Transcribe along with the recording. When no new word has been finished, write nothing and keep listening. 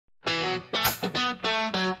They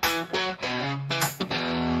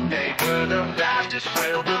were the fastest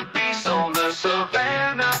wildebeests on the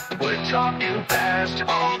savannah. We're talking fast.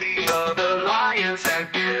 All the other lions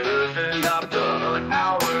had given up the hunt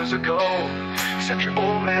hours ago. Except your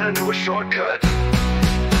old man knew a shortcut.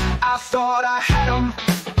 I thought I had 'em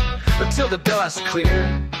until the dust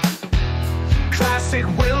cleared. Classic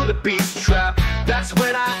wildebeest trap. That's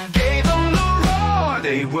when I gave 'em the roar.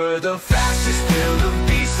 They were the fastest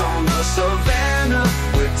wildebeests on the savannah.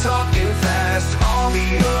 We're talking fast. All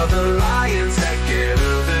the other lions had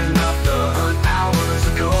given up the hunt hours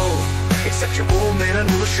ago. Except your old man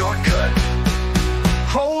knew a shortcut.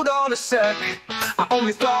 Hold on a sec, I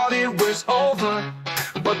only thought it was over,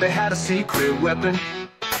 but they had a secret weapon.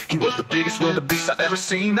 He was the biggest wildebeest I've ever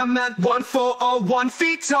seen. I meant 1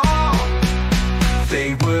 feet tall.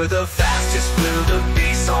 They were the fastest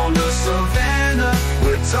wildebeest on the savannah.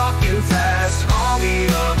 We're talking fast. All the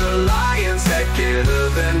other lions had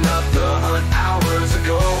given up the hunt hours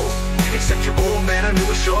ago. Except your old man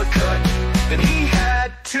knew a shortcut. And he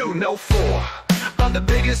had 2, no 4, of the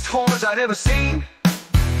biggest horns I'd ever seen.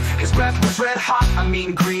 His breath was red hot, I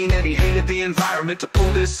mean green, and he hated the environment. To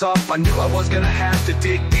pull this off, I knew I was gonna have to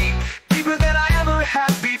dig deep, deeper than I ever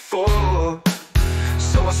had before.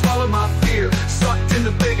 So I swallowed my fear, sucked in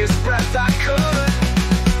the biggest breath I could.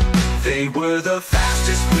 They were the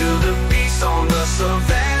fastest wildebeest on the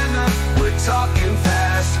savannah. We're talking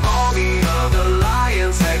fast. All the other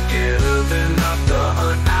lions had given up the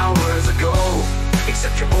hunt hours ago.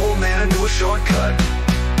 Except your old man knew a shortcut.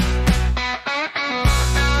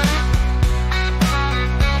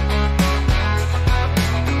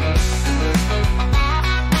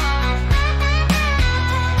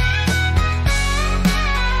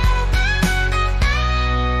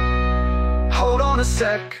 A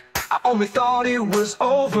sec, I only thought it was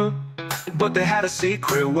over, but they had a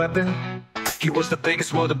secret weapon. He was the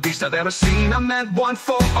biggest wildebeest I've ever seen. I meant 1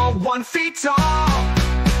 feet tall.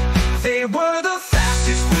 They were the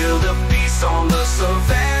fastest wildebeest on the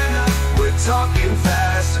savannah.